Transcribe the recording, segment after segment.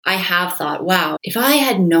I have thought, wow, if I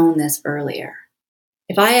had known this earlier,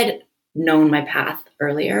 if I had known my path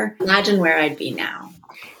earlier, imagine where I'd be now.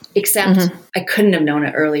 Except I couldn't have known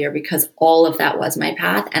it earlier because all of that was my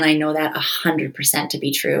path. And I know that 100% to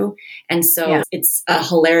be true. And so it's a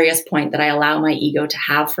hilarious point that I allow my ego to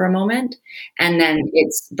have for a moment. And then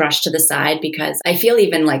it's brushed to the side because I feel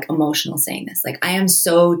even like emotional saying this. Like I am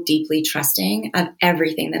so deeply trusting of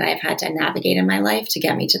everything that I've had to navigate in my life to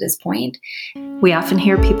get me to this point. We often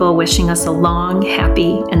hear people wishing us a long,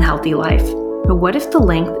 happy, and healthy life. But what if the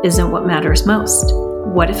length isn't what matters most?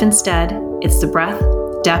 What if instead it's the breadth,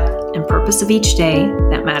 depth, and purpose of each day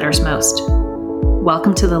that matters most?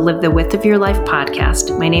 Welcome to the Live the Width of Your Life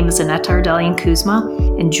podcast. My name is Annette Ardelian Kuzma,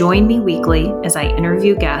 and join me weekly as I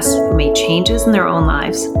interview guests who made changes in their own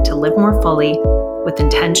lives to live more fully with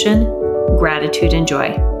intention, gratitude, and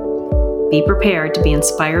joy. Be prepared to be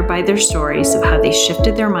inspired by their stories of how they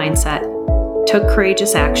shifted their mindset, took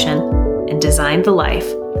courageous action, and designed the life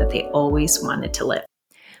that they always wanted to live.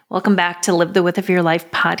 Welcome back to Live the Width of Your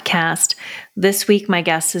Life podcast. This week, my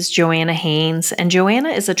guest is Joanna Haines, and Joanna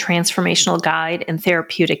is a transformational guide and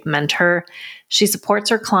therapeutic mentor. She supports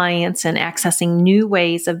her clients in accessing new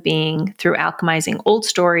ways of being through alchemizing old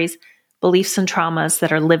stories, beliefs, and traumas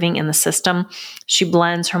that are living in the system. She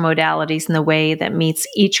blends her modalities in the way that meets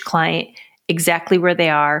each client exactly where they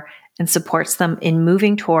are and supports them in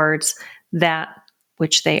moving towards that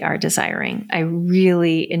which they are desiring. I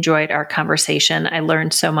really enjoyed our conversation. I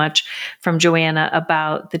learned so much from Joanna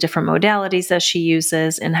about the different modalities that she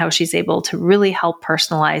uses and how she's able to really help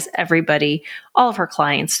personalize everybody, all of her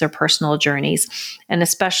clients, their personal journeys. And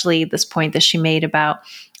especially this point that she made about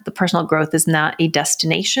the personal growth is not a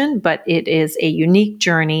destination, but it is a unique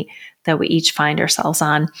journey that we each find ourselves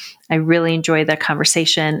on. I really enjoyed that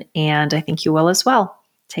conversation, and I think you will as well.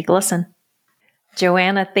 Take a listen.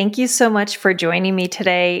 Joanna, thank you so much for joining me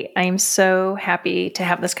today. I'm so happy to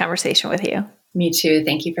have this conversation with you. Me too.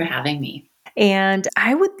 Thank you for having me. And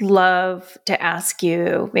I would love to ask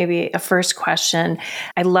you maybe a first question.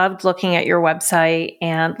 I loved looking at your website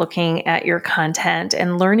and looking at your content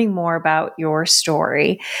and learning more about your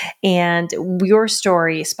story. And your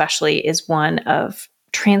story especially is one of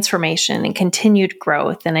transformation and continued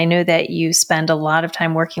growth. And I know that you spend a lot of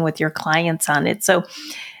time working with your clients on it. So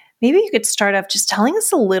maybe you could start off just telling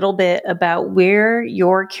us a little bit about where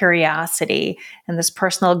your curiosity and this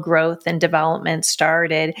personal growth and development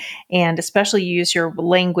started, and especially use your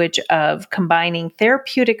language of combining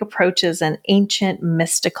therapeutic approaches and ancient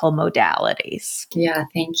mystical modalities. Yeah,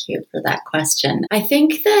 thank you for that question. I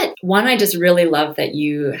think that one, I just really love that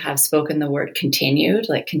you have spoken the word continued,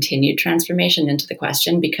 like continued transformation into the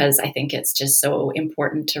question, because I think it's just so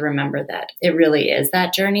important to remember that it really is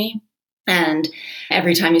that journey. And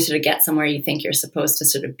every time you sort of get somewhere you think you're supposed to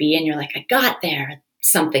sort of be, and you're like, I got there,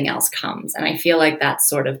 something else comes. And I feel like that's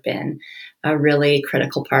sort of been a really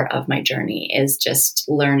critical part of my journey, is just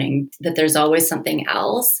learning that there's always something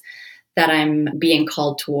else that I'm being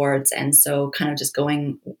called towards. And so kind of just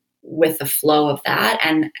going with the flow of that.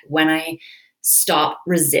 And when I stopped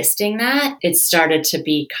resisting that, it started to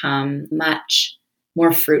become much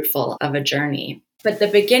more fruitful of a journey. But the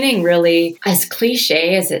beginning, really, as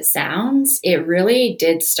cliche as it sounds, it really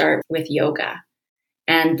did start with yoga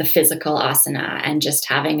and the physical asana, and just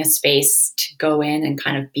having a space to go in and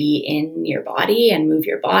kind of be in your body and move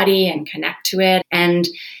your body and connect to it. And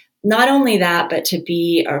not only that, but to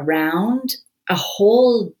be around a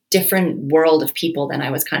whole different world of people than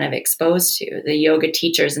I was kind of exposed to, the yoga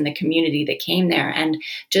teachers and the community that came there, and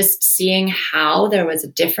just seeing how there was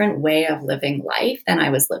a different way of living life than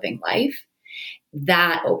I was living life.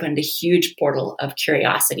 That opened a huge portal of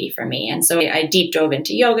curiosity for me. And so I deep dove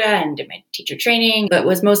into yoga and did my teacher training, but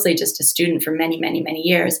was mostly just a student for many, many, many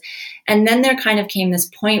years. And then there kind of came this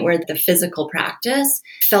point where the physical practice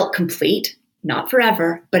felt complete, not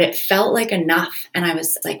forever, but it felt like enough. And I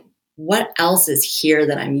was like, what else is here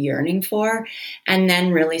that I'm yearning for? And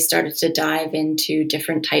then really started to dive into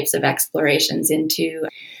different types of explorations, into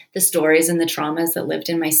the stories and the traumas that lived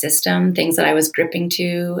in my system, things that I was gripping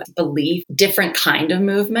to, belief, different kind of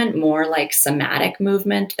movement, more like somatic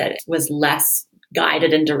movement that was less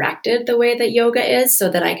guided and directed the way that yoga is, so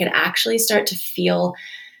that I could actually start to feel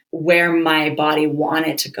where my body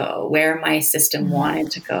wanted to go, where my system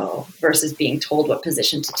wanted to go, versus being told what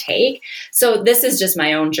position to take. So this is just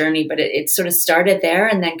my own journey, but it sort of started there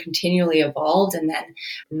and then continually evolved. And then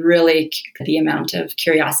really the amount of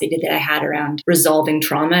curiosity that I had around resolving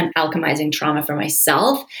trauma and alchemizing trauma for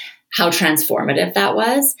myself, how transformative that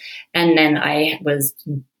was. And then I was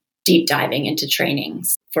deep diving into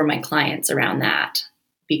trainings for my clients around that,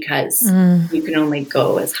 because you can only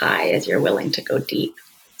go as high as you're willing to go deep.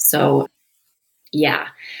 So yeah,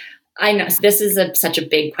 I know this is such a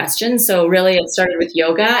big question. So really it started with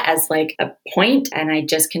yoga as like a point, and I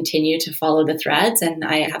just continue to follow the threads, and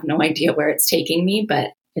I have no idea where it's taking me,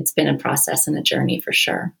 but it's been a process and a journey for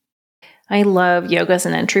sure. I love yoga as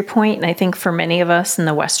an entry point, and I think for many of us in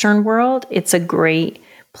the Western world, it's a great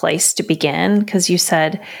place to begin because you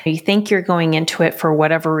said you think you're going into it for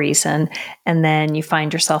whatever reason, and then you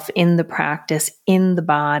find yourself in the practice, in the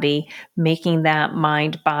body, making that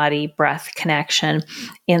mind, body, breath connection.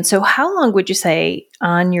 And so how long would you say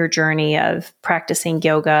on your journey of practicing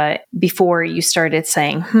yoga before you started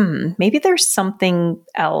saying, maybe there's something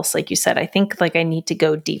else? Like you said, I think like I need to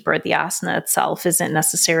go deeper. The asana itself isn't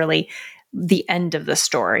necessarily the end of the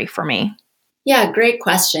story for me. Yeah, great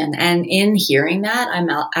question. And in hearing that, I'm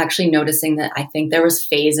actually noticing that I think there was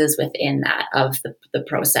phases within that of the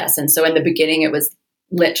process. And so in the beginning, it was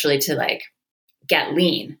literally to like get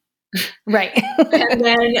lean. Right. And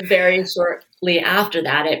then very shortly after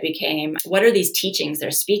that, it became, what are these teachings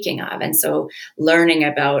they're speaking of? And so learning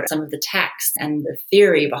about some of the text and the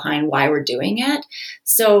theory behind why we're doing it.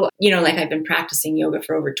 So, like I've been practicing yoga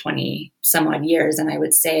for over 20 some odd years. And I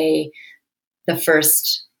would say the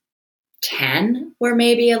first 10 were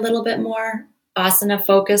maybe a little bit more asana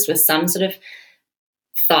focused with some sort of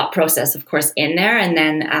thought process, of course, in there. And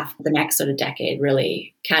then after the next sort of decade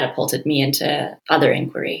really catapulted me into other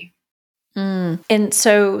inquiry. And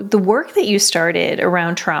so the work that you started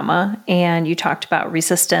around trauma, and you talked about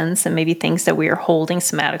resistance and maybe things that we are holding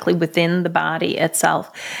somatically within the body itself.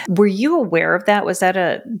 Were you aware of that? Was that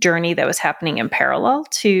a journey that was happening in parallel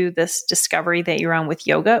to this discovery that you're on with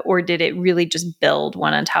yoga, or did it really just build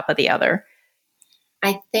one on top of the other?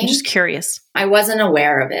 I think I'm just curious. I wasn't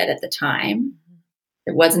aware of it at the time.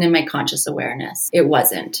 It wasn't in my conscious awareness. It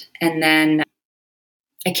wasn't. And then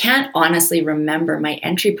I can't honestly remember my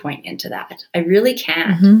entry point into that. I really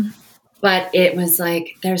can't. Mm-hmm. But it was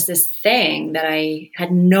like, there's this thing that I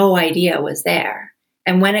had no idea was there.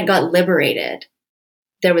 And when it got liberated,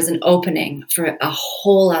 there was an opening for a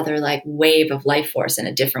whole other like wave of life force in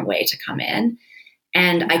a different way to come in.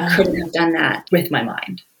 And I couldn't have done that with my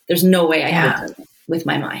mind. There's no way I could have done it with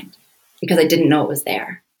my mind because I didn't know it was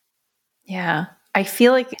there. Yeah. I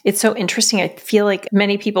feel like it's so interesting. I feel like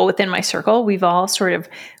many people within my circle, we've all sort of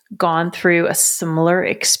gone through a similar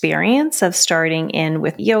experience of starting in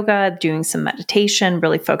with yoga, doing some meditation,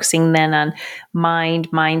 really focusing then on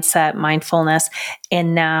mind, mindset, mindfulness,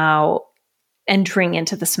 and now entering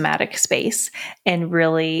into the somatic space and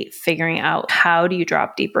really figuring out how do you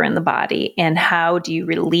drop deeper in the body and how do you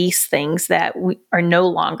release things that are no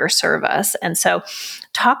longer serve us. And so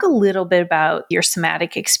talk a little bit about your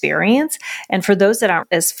somatic experience. And for those that aren't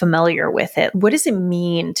as familiar with it, what does it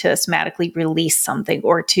mean to somatically release something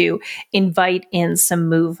or to invite in some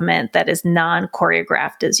movement that is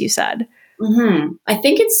non-choreographed, as you said? Mm-hmm. I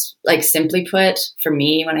think it's like, simply put, for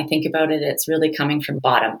me, when I think about it, it's really coming from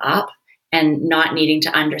bottom up and not needing to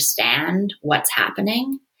understand what's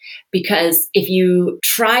happening. Because if you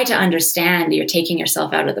try to understand, you're taking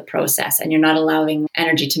yourself out of the process and you're not allowing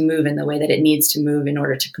energy to move in the way that it needs to move in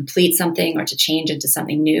order to complete something or to change into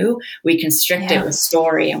something new. We constrict it with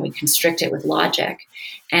story and we constrict it with logic.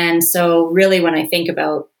 And so really when I think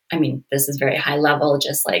about, this is very high level,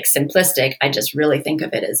 just like simplistic, I just really think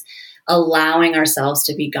of it as allowing ourselves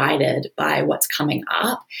to be guided by what's coming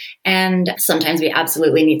up. And sometimes we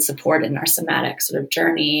absolutely need support in our somatic sort of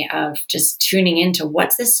journey of just tuning into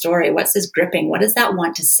what's this story? What's this gripping? What does that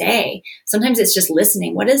want to say? Sometimes it's just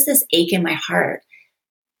listening. What does this ache in my heart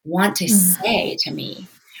want to say to me?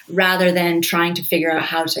 Rather than trying to figure out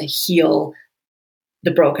how to heal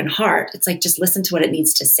the broken heart. It's like, just listen to what it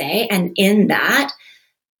needs to say. And in that,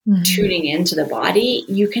 tuning into the body,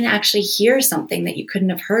 you can actually hear something that you couldn't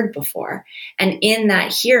have heard before. And in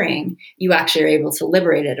that hearing, you actually are able to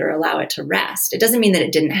liberate it or allow it to rest. It doesn't mean that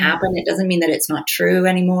it didn't happen. It doesn't mean that it's not true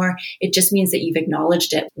anymore. It just means that you've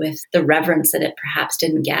acknowledged it with the reverence that it perhaps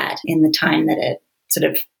didn't get in the time that it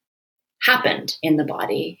sort of happened in the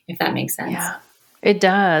body, if that makes sense. Yeah. It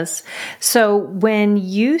does. So when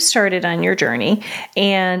you started on your journey,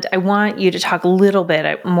 and I want you to talk a little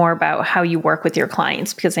bit more about how you work with your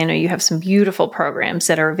clients, because I know you have some beautiful programs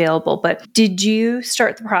that are available, but did you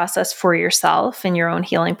start the process for yourself in your own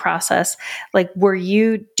healing process? Like, were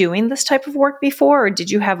you doing this type of work before, or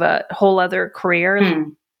did you have a whole other career?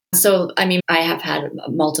 So, I have had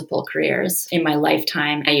multiple careers in my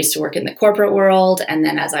lifetime. I used to work in the corporate world. And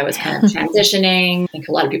then as I was kind of transitioning, I think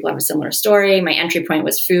a lot of people have a similar story. My entry point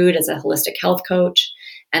was food as a holistic health coach.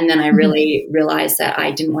 And then I really realized that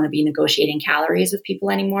I didn't want to be negotiating calories with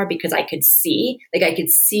people anymore because I could see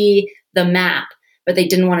the map but they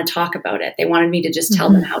didn't want to talk about it. They wanted me to just tell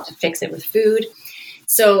them how to fix it with food.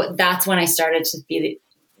 So that's when I started to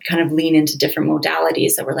kind of lean into different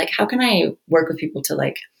modalities that were like, how can I work with people to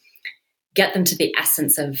like get them to the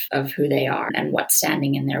essence of who they are and what's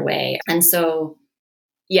standing in their way. And so,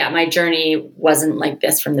 yeah, my journey wasn't like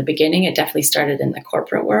this from the beginning. It definitely started in the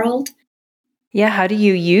corporate world. Yeah. How do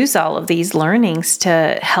you use all of these learnings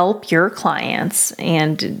to help your clients?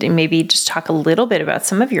 And maybe just talk a little bit about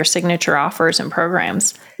some of your signature offers and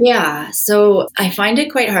programs. Yeah. So I find it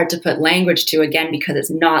quite hard to put language to, again, because it's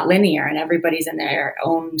not linear and everybody's in their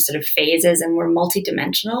own sort of phases and we're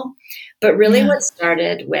multidimensional. But really what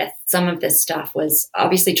started with some of this stuff was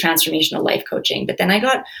obviously transformational life coaching. But then I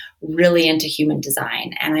got really into human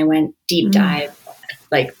design and I went deep dive.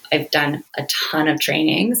 Like I've done a ton of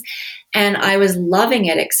trainings and I was loving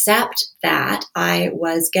it, except that I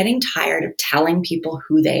was getting tired of telling people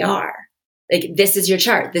who they are. Like, this is your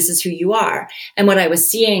chart. This is who you are. And what I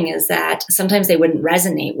was seeing is that sometimes they wouldn't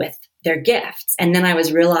resonate with their gifts. And then I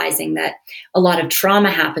was realizing that a lot of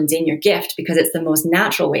trauma happens in your gift because it's the most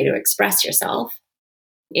natural way to express yourself.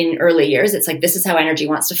 In early years, it's like, this is how energy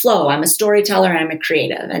wants to flow. I'm a storyteller and I'm a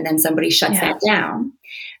creative. And then somebody shuts that down.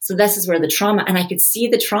 So this is where the trauma, and I could see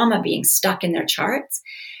the trauma being stuck in their charts.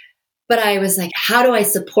 But I was like, how do I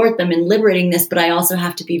support them in liberating this? But I also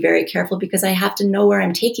have to be very careful because I have to know where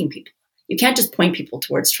I'm taking people. You can't just point people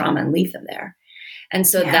towards trauma and leave them there. And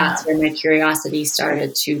so that's where my curiosity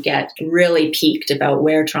started to get really piqued about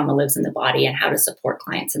where trauma lives in the body and how to support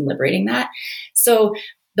clients in liberating that. So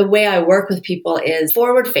the way I work with people is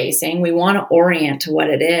forward facing. We want to orient to what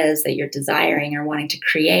it is that you're desiring or wanting to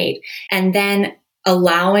create. And then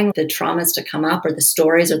allowing the traumas to come up or the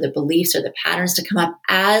stories or the beliefs or the patterns to come up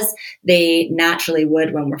as they naturally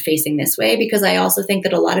would when we're facing this way. Because I also think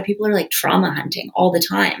that a lot of people are like trauma hunting all the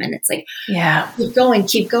time. And it's like,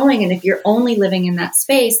 keep going. And if you're only living in that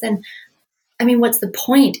space, then, I mean, what's the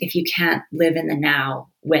point if you can't live in the now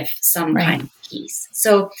with some kind of peace?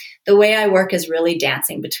 So the way I work is really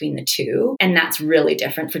dancing between the two. And that's really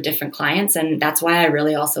different for different clients. And that's why I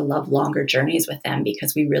really also love longer journeys with them,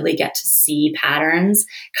 because we really get to see patterns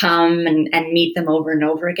come and meet them over and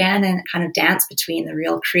over again and kind of dance between the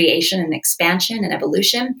real creation and expansion and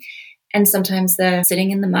evolution. And sometimes the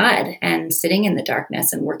sitting in the mud and sitting in the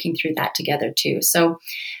darkness and working through that together too. So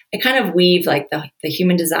I kind of weave like the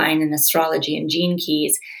human design and astrology and gene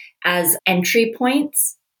keys as entry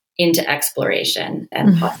points into exploration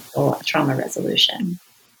and possible trauma resolution.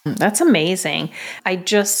 That's amazing. I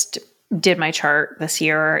just did my chart this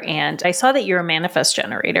year and I saw that you're a manifest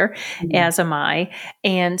generator, as am I.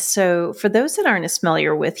 And so for those that aren't as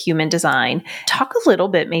familiar with human design, talk a little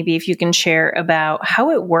bit, maybe if you can share about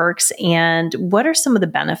how it works and what are some of the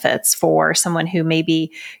benefits for someone who may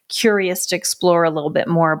be curious to explore a little bit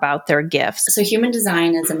more about their gifts. So human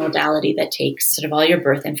design is a modality that takes sort of all your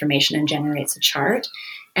birth information and generates a chart.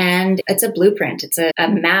 And it's a blueprint. It's a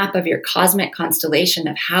map of your cosmic constellation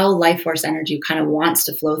of how life force energy kind of wants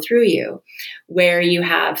to flow through you, where you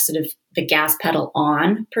have sort of the gas pedal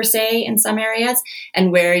on, per se, in some areas,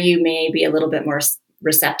 and where you may be a little bit more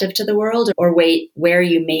receptive to the world, or where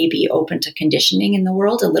you may be open to conditioning in the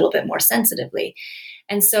world a little bit more sensitively.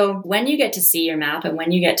 And so when you get to see your map and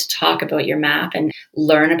when you get to talk about your map and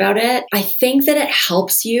learn about it, I think that it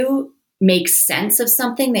helps you make sense of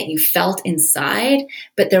something that you felt inside,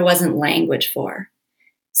 but there wasn't language for.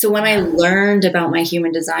 So when I learned about my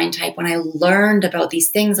human design type, when I learned about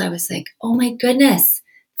these things, I was like, oh my goodness,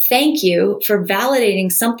 thank you for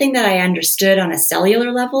validating something that I understood on a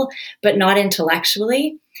cellular level, but not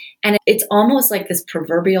intellectually. And it's almost like this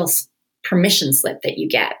proverbial permission slip that you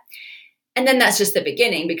get. And then that's just the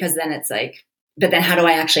beginning, because then it's like, but then how do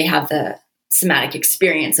I actually have the somatic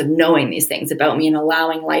experience of knowing these things about me and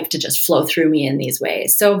allowing life to just flow through me in these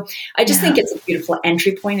ways? So I just think it's a beautiful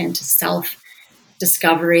entry point into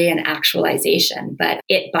self-discovery and actualization. But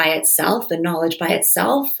it by itself, the knowledge by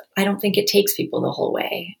itself, I don't think it takes people the whole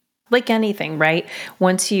way. Like anything, right?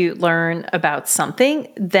 Once you learn about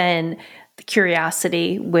something, then the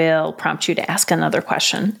curiosity will prompt you to ask another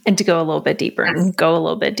question and to go a little bit deeper and go a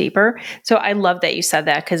little bit deeper. So I love that you said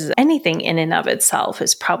that, because anything in and of itself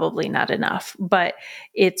is probably not enough, but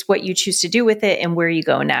it's what you choose to do with it and where you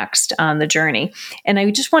go next on the journey. And I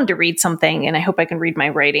just wanted to read something, and I hope I can read my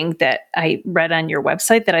writing, that I read on your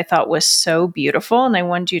website that I thought was so beautiful. And I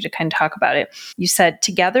wanted you to kind of talk about it. You said,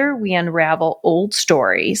 together we unravel old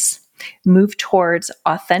stories, move towards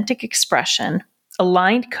authentic expression,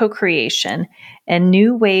 aligned co-creation, and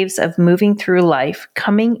new waves of moving through life,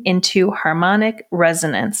 coming into harmonic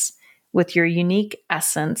resonance with your unique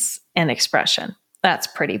essence and expression. That's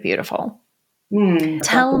pretty beautiful.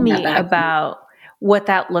 Tell me about what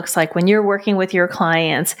that looks like when you're working with your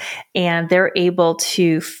clients and they're able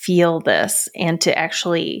to feel this and to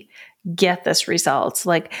actually get this results.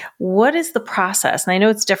 Like, what is the process? And I know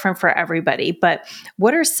it's different for everybody, but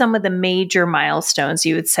what are some of the major milestones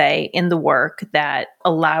you would say in the work that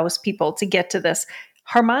allows people to get to this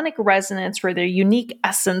harmonic resonance for their unique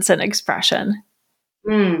essence and expression?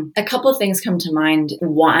 A couple of things come to mind.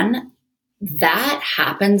 One, that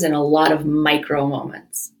happens in a lot of micro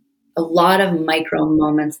moments. A lot of micro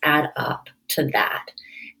moments add up to that.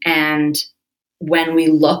 And when we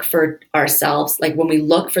look for ourselves, like when we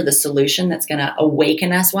look for the solution that's going to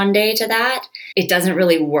awaken us one day to that, it doesn't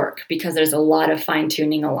really work because there's a lot of fine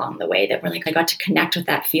tuning along the way that we're like, I got to connect with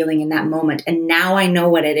that feeling in that moment. And now I know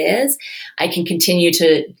what it is. I can continue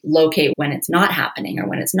to locate when it's not happening or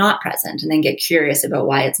when it's not present and then get curious about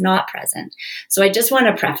why it's not present. So I just want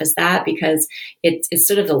to preface that because it's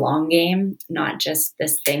sort of the long game, not just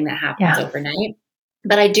this thing that happens overnight.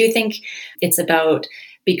 But I do think it's about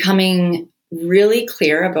becoming really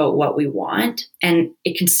clear about what we want. And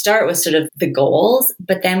it can start with sort of the goals,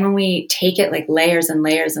 but then when we take it like layers and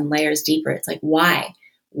layers and layers deeper, it's like, why?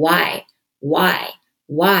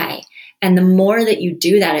 And the more that you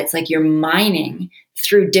do that, it's like you're mining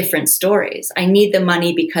through different stories. I need the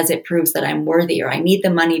money because it proves that I'm worthy, or I need the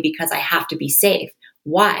money because I have to be safe.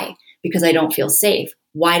 Why? Because I don't feel safe.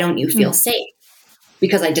 Why don't you feel safe?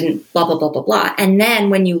 Because I didn't blah, blah, blah, blah, blah. And then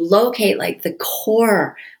when you locate like the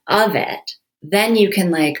core of it, then you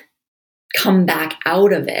can like come back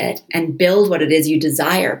out of it and build what it is you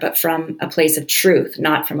desire, but from a place of truth,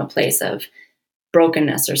 not from a place of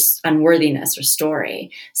brokenness or unworthiness or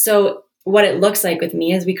story. So what it looks like with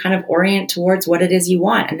me is we kind of orient towards what it is you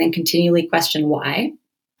want and then continually question why.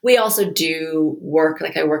 We also do work,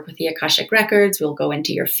 like I work with the Akashic Records. We'll go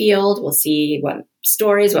into your field. We'll see what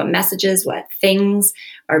stories, what messages, what things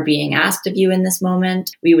are being asked of you in this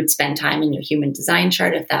moment. We would spend time in your human design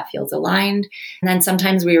chart if that feels aligned. And then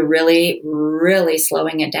sometimes we're really, really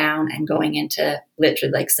slowing it down and going into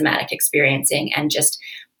literally like somatic experiencing and just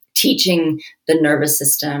teaching the nervous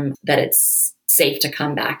system that it's safe to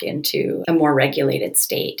come back into a more regulated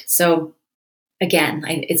state. So again,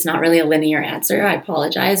 it's not really a linear answer. I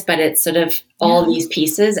apologize, but it's sort of all these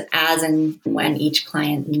pieces as and when each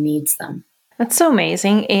client needs them. That's so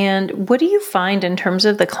amazing. And what do you find in terms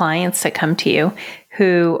of the clients that come to you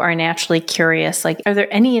who are naturally curious? Like, are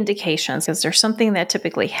there any indications? Is there something that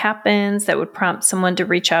typically happens that would prompt someone to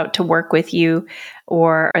reach out to work with you?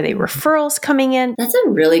 Or are they referrals coming in? That's a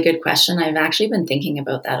really good question. I've actually been thinking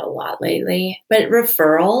about that a lot lately. But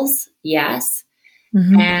referrals, yes.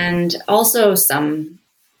 And also some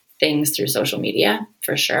things through social media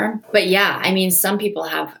for sure. But yeah, I mean, some people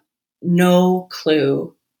have no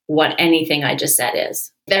clue what anything I just said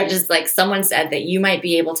is. They're just like, someone said that you might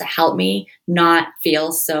be able to help me not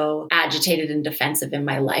feel so agitated and defensive in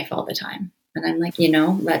my life all the time. And I'm like,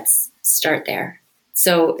 let's start there.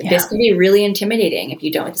 So this can be really intimidating if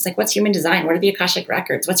you don't. It's like, what's human design? What are the Akashic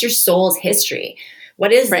Records? What's your soul's history?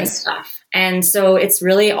 What is this stuff? And so it's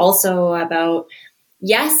really also about,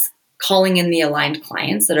 yes, calling in the aligned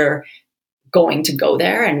clients that are going to go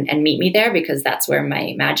there and meet me there because that's where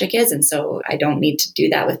my magic is. And so I don't need to do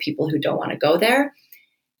that with people who don't want to go there.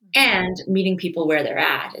 And meeting people where they're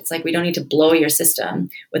at. It's like we don't need to blow your system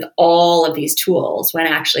with all of these tools when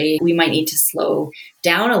actually we might need to slow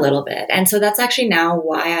down a little bit. And so that's actually now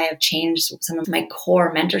why I have changed some of my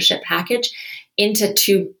core mentorship package into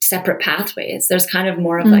two separate pathways. There's kind of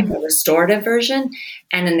more of like a restorative version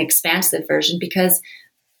and an expansive version, because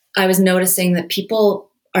I was noticing that people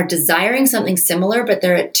are desiring something similar, but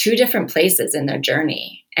they're at two different places in their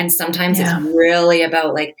journey. And sometimes it's really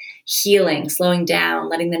about like healing, slowing down,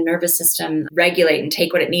 letting the nervous system regulate and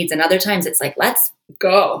take what it needs. And other times it's like, let's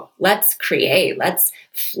go, let's create, let's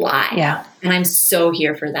fly. Yeah. And I'm so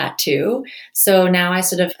here for that too. So now I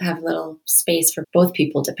sort of have a little space for both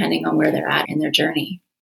people depending on where they're at in their journey.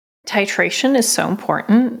 Titration is so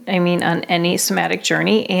important. I mean, on any somatic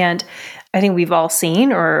journey. And I think we've all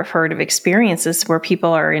seen or heard of experiences where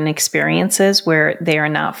people are in experiences where they are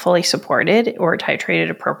not fully supported or titrated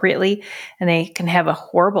appropriately, and they can have a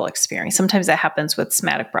horrible experience. Sometimes that happens with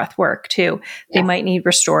somatic breath work too. They might need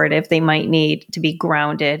restorative. They might need to be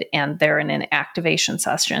grounded, and they're in an activation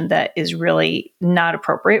session that is really not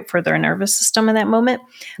appropriate for their nervous system in that moment.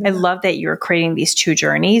 I love that you're creating these two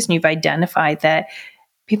journeys, and you've identified that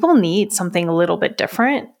people need something a little bit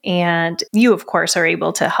different. And you, of course, are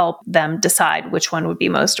able to help them decide which one would be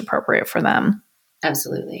most appropriate for them.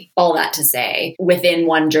 Absolutely. All that to say, within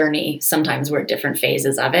one journey, sometimes we're at different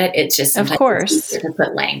phases of it. It's just sometimes it's easier to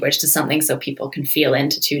put language to something so people can feel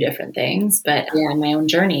into two different things. But yeah, in my own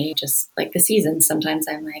journey, just like the seasons, sometimes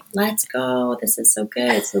I'm like, let's go. This is so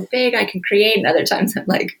good. It's so big. I can create. And other times I'm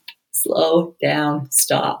like, slow down,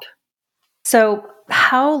 stop. So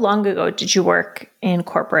how long ago did you work in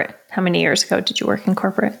corporate? How many years ago did you work in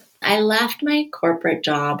corporate? I left my corporate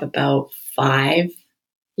job about 5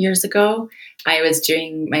 years ago. I was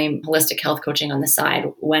doing my holistic health coaching on the side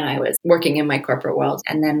when I was working in my corporate world.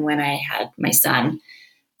 And then when I had my son,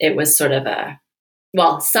 it was sort of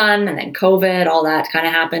son and then COVID, all that kind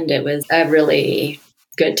of happened. It was a really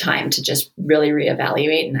good time to just really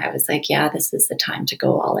reevaluate. And I was like, yeah, this is the time to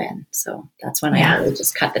go all in. So that's when I really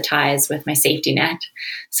just cut the ties with my safety net,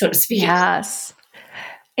 so to speak. Yes.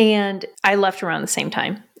 And I left around the same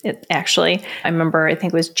time. I remember, I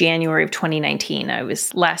think it was January of 2019. I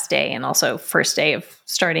was last day and also first day of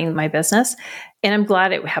starting my business. And I'm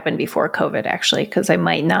glad it happened before COVID, actually, because I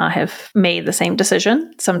might not have made the same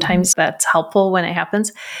decision. Sometimes that's helpful when it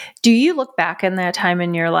happens. Do you look back in that time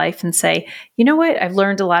in your life and say, you know what, I've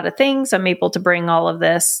learned a lot of things. I'm able to bring all of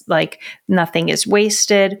this, like nothing is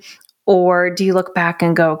wasted. Or do you look back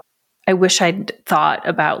and go, I wish I'd thought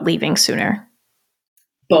about leaving sooner?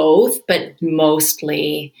 Both, but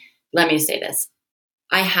mostly, let me say this.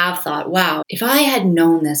 I have thought, wow, if I had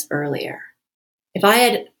known this earlier, if I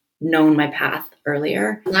had known my path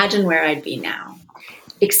earlier, imagine where I'd be now.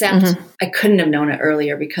 Except I couldn't have known it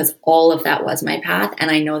earlier because all of that was my path.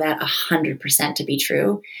 And I know that 100% to be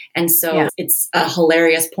true. And so it's a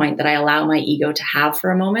hilarious point that I allow my ego to have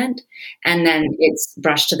for a moment. And then it's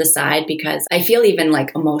brushed to the side because I feel even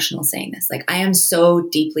like emotional saying this. Like I am so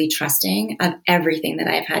deeply trusting of everything that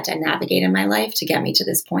I've had to navigate in my life to get me to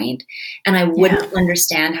this point. And I wouldn't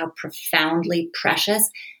understand how profoundly precious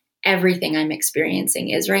everything I'm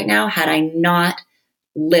experiencing is right now had I not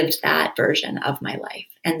lived that version of my life.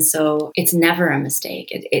 And so it's never a mistake.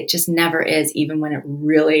 It just never is, even when it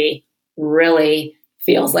really, really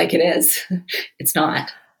feels like it is. It's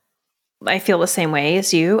not. I feel the same way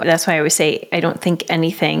as you. That's why I always say, I don't think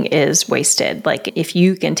anything is wasted. Like if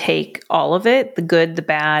you can take all of it, the good, the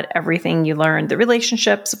bad, everything you learned, the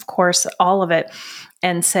relationships, of course, all of it,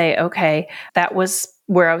 and say, okay, that was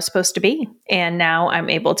where I was supposed to be. And now I'm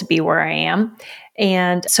able to be where I am.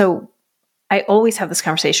 And so I always have this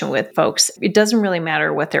conversation with folks. It doesn't really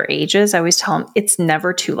matter what their age is. I always tell them it's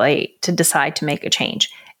never too late to decide to make a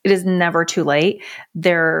change. It is never too late.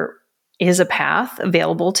 There is a path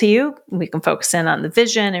available to you. We can focus in on the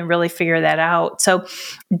vision and really figure that out. So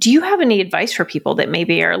do you have any advice for people that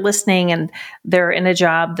maybe are listening and they're in a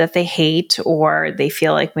job that they hate, or they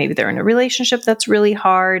feel like maybe they're in a relationship that's really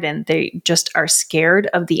hard and they just are scared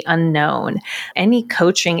of the unknown? Any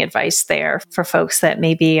coaching advice there for folks that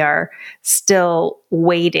maybe are still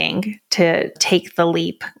waiting to take the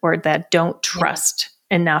leap or that don't trust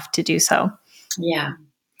enough to do so? Yeah.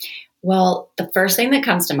 Well, the first thing that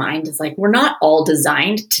comes to mind is like, we're not all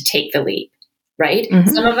designed to take the leap, right?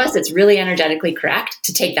 Some of us, it's really energetically correct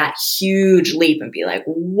to take that huge leap and be like,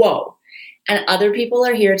 whoa. And other people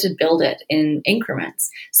are here to build it in increments.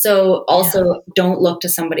 So also don't look to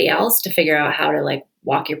somebody else to figure out how to like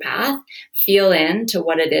walk your path, feel into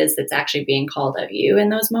what it is that's actually being called of you in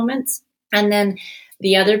those moments. And then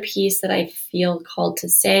the other piece that I feel called to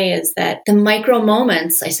say is that the micro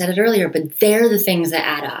moments, I said it earlier, but they're the things that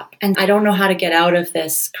add up. And I don't know how to get out of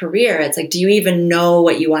this career. It's like, do you even know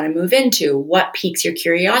what you want to move into? What piques your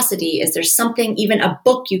curiosity? Is there something, even a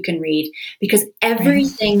book you can read? Because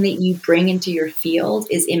everything that you bring into your field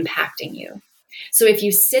is impacting you. So if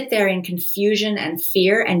you sit there in confusion and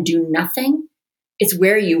fear and do nothing, it's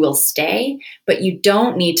where you will stay, but you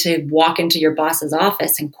don't need to walk into your boss's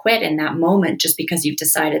office and quit in that moment just because you've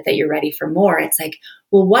decided that you're ready for more. It's like,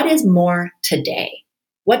 well, what is more today?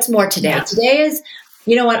 What's more today? Yeah. Today is,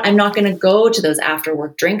 you know what? I'm not going to go to those after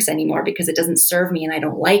work drinks anymore because it doesn't serve me and I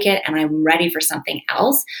don't like it and I'm ready for something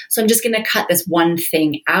else. So I'm just going to cut this one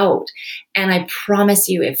thing out. And I promise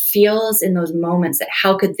you, it feels in those moments that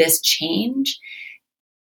how could this change?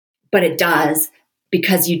 But it does.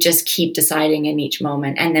 Because you just keep deciding in each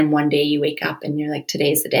moment. And then one day you wake up and you're like,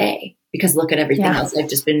 today's the day. Because look at everything else I've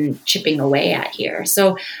just been chipping away at here.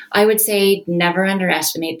 So I would say never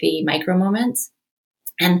underestimate the micro moments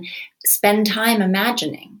and spend time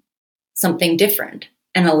imagining something different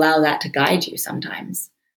and allow that to guide you sometimes.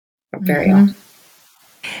 Or very often.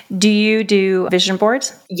 Do you do vision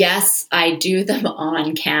boards? Yes, I do them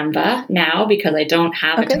on Canva now because I don't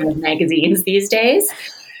have a ton of magazines these days.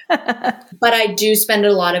 But I do spend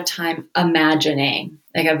a lot of time imagining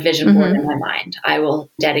like a vision board in my mind. I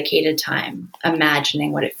will dedicated time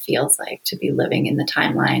imagining what it feels like to be living in the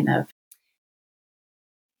timeline of.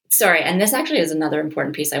 Sorry, and this actually is another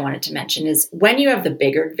important piece I wanted to mention is when you have the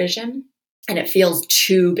bigger vision and it feels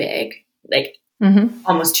too big, like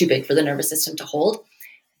almost too big for the nervous system to hold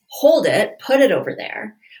it, put it over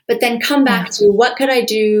there, but then come back to what could I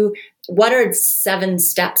do? What are 7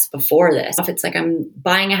 steps before this? If it's like I'm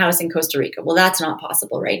buying a house in Costa Rica, well, that's not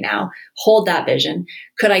possible right now. Hold that vision.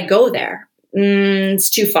 Could I go there? It's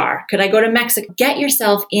too far. Could I go to Mexico? Get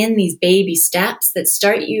yourself in these baby steps that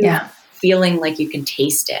start you feeling like you can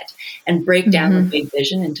taste it and break down the big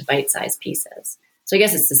vision into bite-sized pieces. So I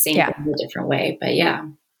guess it's the same thing in a different way, but yeah.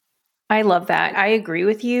 I love that. I agree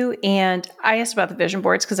with you. And I asked about the vision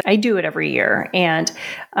boards because I do it every year. And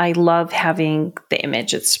I love having the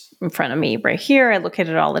image. It's in front of me right here. I look at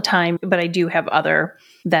it all the time. But I do have other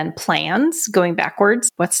then plans going backwards.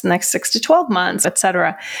 What's the next 6 to 12 months, et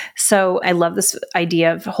cetera. So I love this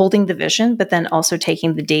idea of holding the vision, but then also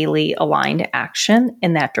taking the daily aligned action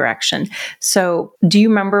in that direction. So do you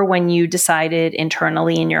remember when you decided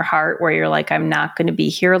internally in your heart where you're like, I'm not going to be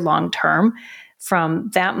here long term? From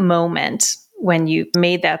that moment when you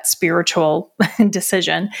made that spiritual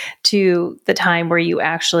decision to the time where you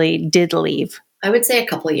actually did leave? I would say a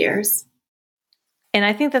couple of years. And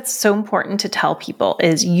I think that's so important to tell people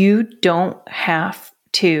is you don't have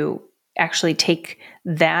to actually take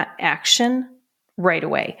that action right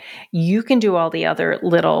away. You can do all the other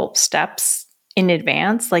little steps in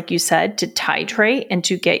advance, like you said, to titrate and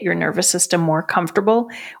to get your nervous system more comfortable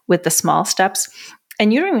with the small steps.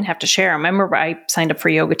 And you don't even have to share them. I remember I signed up for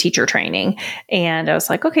yoga teacher training and I was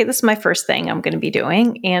like, okay, this is my first thing I'm going to be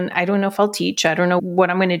doing. And I don't know if I'll teach. I don't know what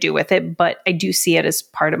I'm going to do with it, but I do see it as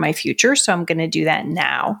part of my future. So I'm going to do that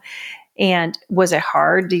now. And was it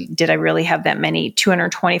hard? Did I really have that many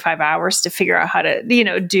 225 hours to figure out how to,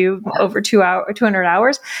 do over 200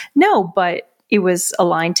 hours? No, but it was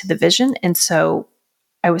aligned to the vision. And so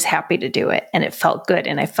I was happy to do it and it felt good.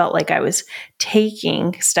 And I felt like I was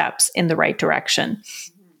taking steps in the right direction.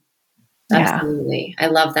 Absolutely. I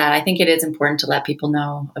love that. I think it is important to let people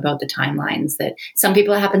know about the timelines that some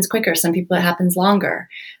people it happens quicker, some people it happens longer.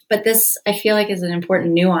 But this, I feel like, is an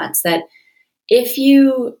important nuance that if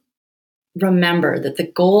you remember that the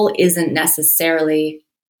goal isn't necessarily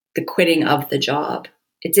the quitting of the job,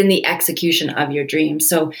 it's in the execution of your dreams.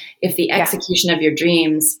 So if the execution of your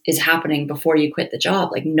dreams is happening before you quit the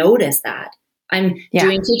job, like notice that. I'm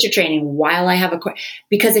doing teacher training while I have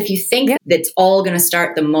because if you think that's all going to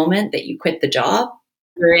start the moment that you quit the job,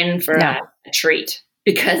 you're in for a treat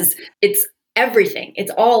because it's everything.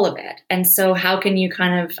 It's all of it. And so how can you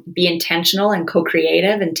kind of be intentional and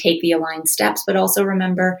co-creative and take the aligned steps, but also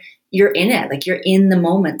remember you're in it, like you're in the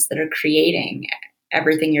moments that are creating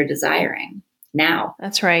everything you're desiring now.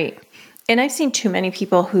 That's right. And I've seen too many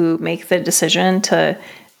people who make the decision to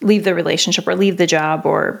leave the relationship or leave the job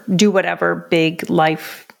or do whatever big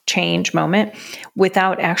life change moment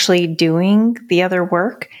without actually doing the other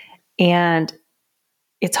work. And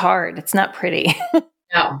it's hard. It's not pretty.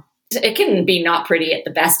 No, it can be not pretty at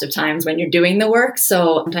the best of times when you're doing the work.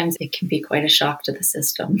 So sometimes it can be quite a shock to the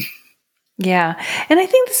system. Yeah. And I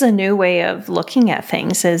think this is a new way of looking at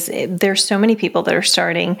things is there's so many people that are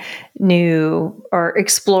starting new or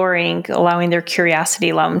exploring, allowing their curiosity,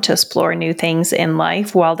 allow them to explore new things in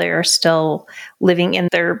life while they're still living in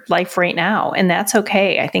their life right now. And that's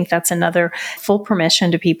okay. I think that's another full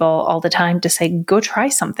permission to people all the time to say, go try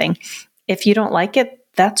something. If you don't like it,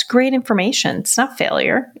 that's great information. It's not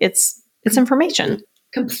failure. It's information.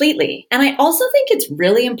 Completely. And I also think it's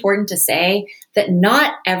really important to say that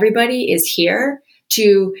not everybody is here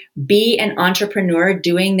to be an entrepreneur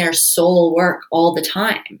doing their soul work all the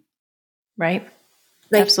time. Right.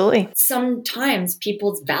 Absolutely. Sometimes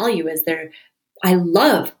people's value is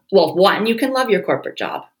one, you can love your corporate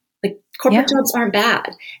job. Like corporate jobs aren't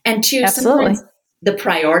bad. And two, sometimes the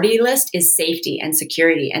priority list is safety and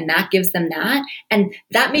security, and that gives them that. And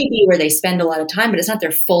that may be where they spend a lot of time, but it's not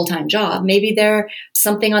their full-time job. Maybe they're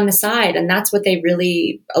something on the side, and that's what they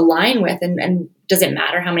really align with. And does it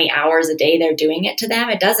matter how many hours a day they're doing it to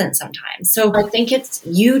them? It doesn't sometimes. So I think it's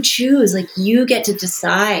you choose, like you get to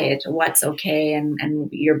decide what's okay and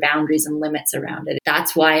your boundaries and limits around it.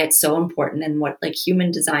 That's why it's so important. And what like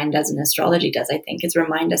human design does and astrology does, I think, is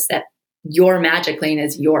remind us that your magic lane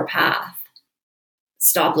is your path.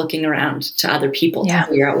 Stop looking around to other people to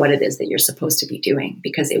figure out what it is that you're supposed to be doing,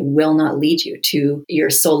 because it will not lead you to your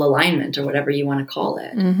soul alignment or whatever you want to call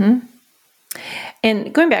it. Mm-hmm.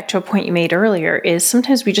 And going back to a point you made earlier is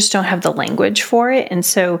sometimes we just don't have the language for it. And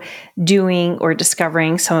so doing or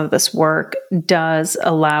discovering some of this work does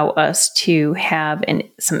allow us to have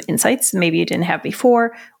some insights maybe you didn't have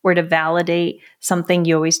before, or to validate something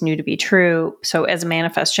you always knew to be true. So as a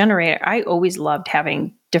manifest generator, I always loved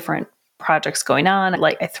having different projects going on.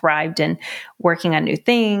 Like I thrived in working on new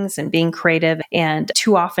things and being creative. And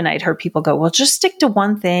too often I'd heard people go, well, just stick to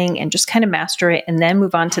one thing and just kind of master it and then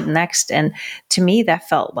move on to the next. And to me, that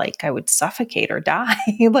felt like I would suffocate or die.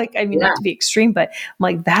 Not to be extreme, but I'm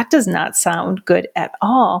like, that does not sound good at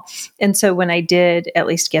all. And so when I did at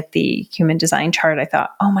least get the human design chart, I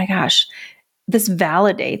thought, oh my gosh, this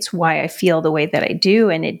validates why I feel the way that I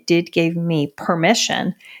do. And it did give me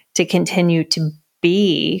permission to continue to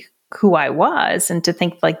be who I was and to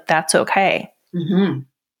think like that's okay.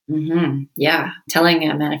 Mm-hmm. Mm-hmm. Yeah. Telling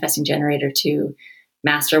a manifesting generator to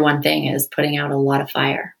master one thing is putting out a lot of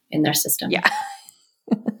fire in their system. Yeah.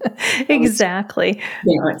 Exactly.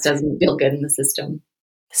 It doesn't feel good in the system.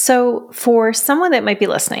 So for someone that might be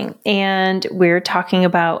listening, and we're talking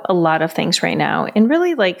about a lot of things right now, and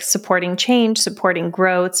really like supporting change, supporting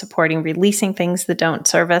growth, supporting releasing things that don't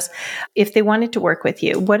serve us, if they wanted to work with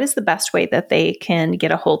you, what is the best way that they can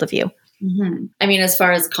get a hold of you? Mm-hmm. As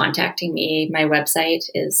far as contacting me, my website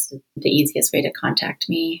is the easiest way to contact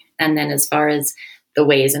me. And then as far as the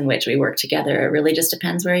ways in which we work together, it really just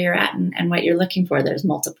depends where you're at and what you're looking for. There's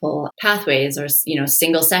multiple pathways or,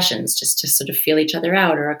 single sessions just to sort of feel each other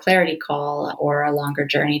out, or a clarity call, or a longer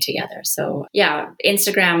journey together. So yeah,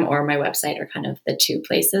 Instagram or my website are kind of the two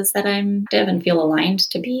places that I'm active and feel aligned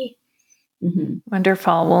to be. Mm-hmm.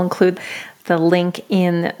 Wonderful. We'll include the link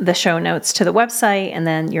in the show notes to the website and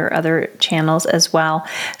then your other channels as well.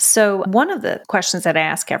 So one of the questions that I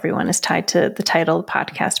ask everyone is tied to the title of the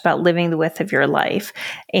podcast about living the width of your life.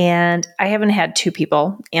 And I haven't had two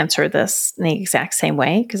people answer this in the exact same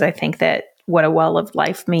way, because I think that what a well-lived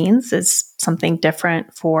life means is something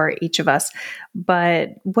different for each of us.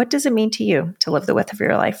 But what does it mean to you to live the width of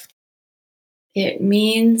your life? It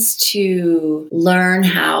means to learn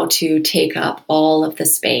how to take up all of the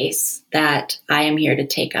space that I am here to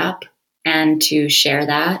take up, and to share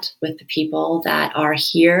that with the people that are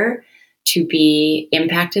here to be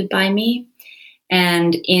impacted by me.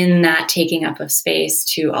 And in that taking up of space,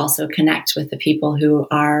 to also connect with the people who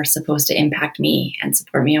are supposed to impact me and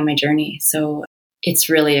support me on my journey. So it's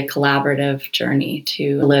really a collaborative journey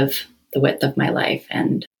to live the width of my life,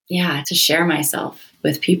 and to share myself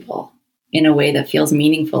with people in a way that feels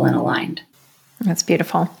meaningful and aligned. That's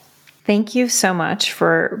beautiful. Thank you so much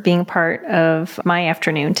for being part of my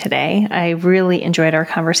afternoon today. I really enjoyed our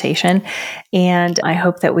conversation, and I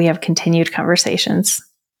hope that we have continued conversations.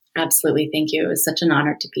 Absolutely. Thank you. It was such an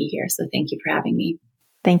honor to be here. So thank you for having me.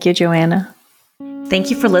 Thank you, Joanna. Thank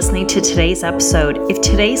you for listening to today's episode. If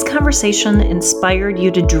today's conversation inspired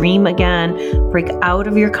you to dream again, break out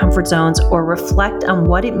of your comfort zones, or reflect on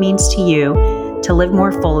what it means to you to live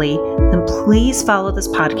more fully, then please follow this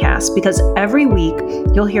podcast, because every week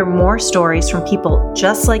you'll hear more stories from people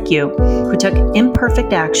just like you who took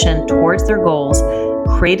imperfect action towards their goals,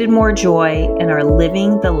 created more joy, and are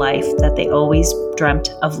living the life that they always dreamt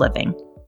of living.